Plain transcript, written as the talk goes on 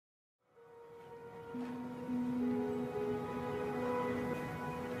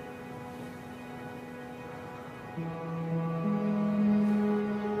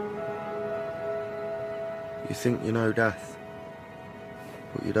You think you know death,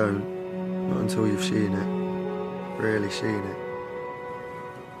 but you don't. Not until you've seen it, really seen it.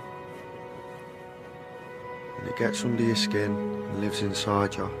 And it gets under your skin and lives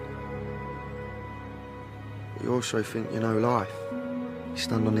inside you. But you also think you know life. You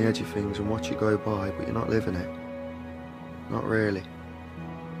stand on the edge of things and watch it go by, but you're not living it. Not really.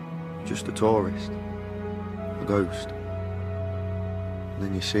 You're just a tourist, a ghost. And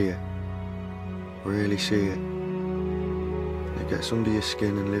then you see it, really see it. And it gets under your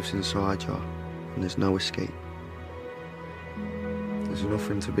skin and lives inside you, and there's no escape. There's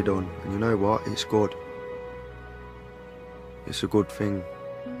nothing to be done, and you know what? It's good. It's a good thing.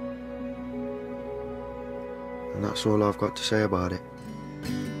 And that's all I've got to say about it.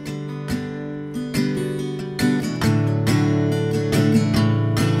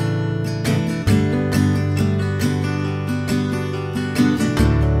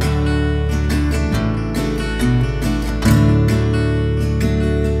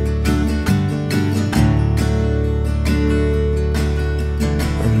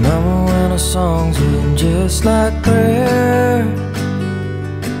 Songs were just like prayer,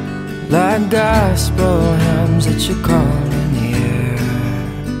 like gospel hymns that you call in the air.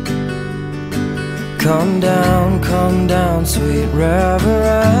 Come down, sweet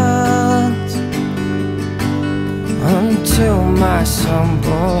reverence, until my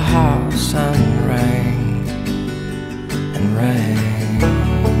simple house and rain and rain.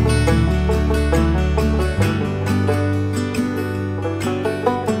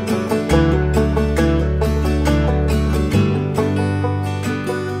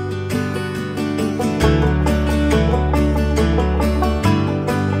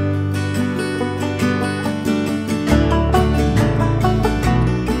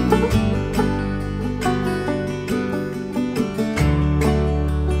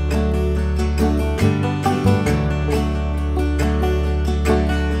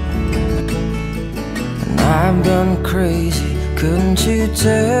 I've been crazy, couldn't you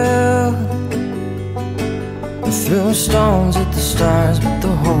tell? I threw stones at the stars, but the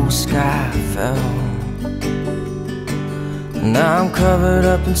whole sky fell. Now I'm covered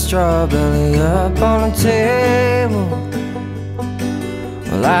up in straw, belly up on a table.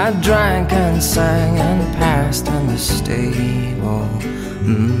 Well, I drank and sang and passed in the stable.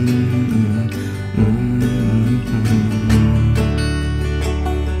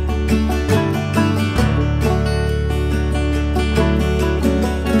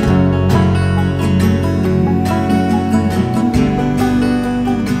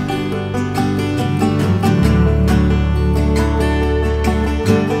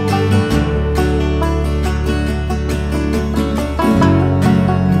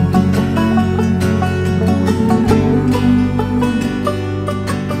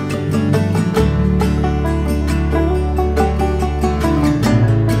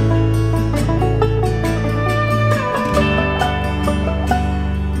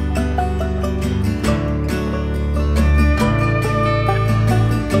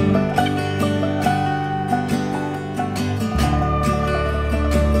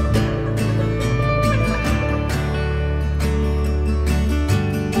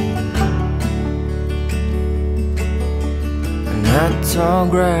 That tall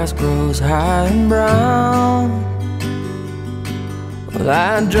grass grows high and brown. Well,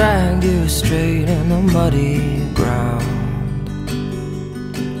 I dragged you straight in the muddy ground,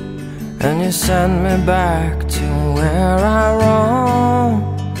 and you sent me back to where I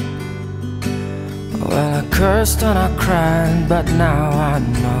roamed. Well, I cursed and I cried, but now I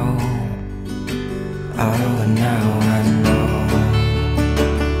know. Oh, now I know.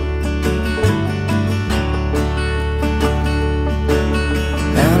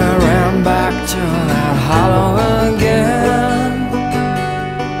 Back to that hollow again.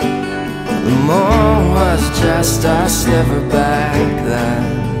 The moon was just a sliver back then,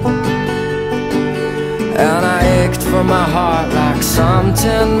 and I ached for my heart like some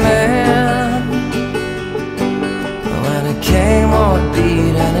tin man.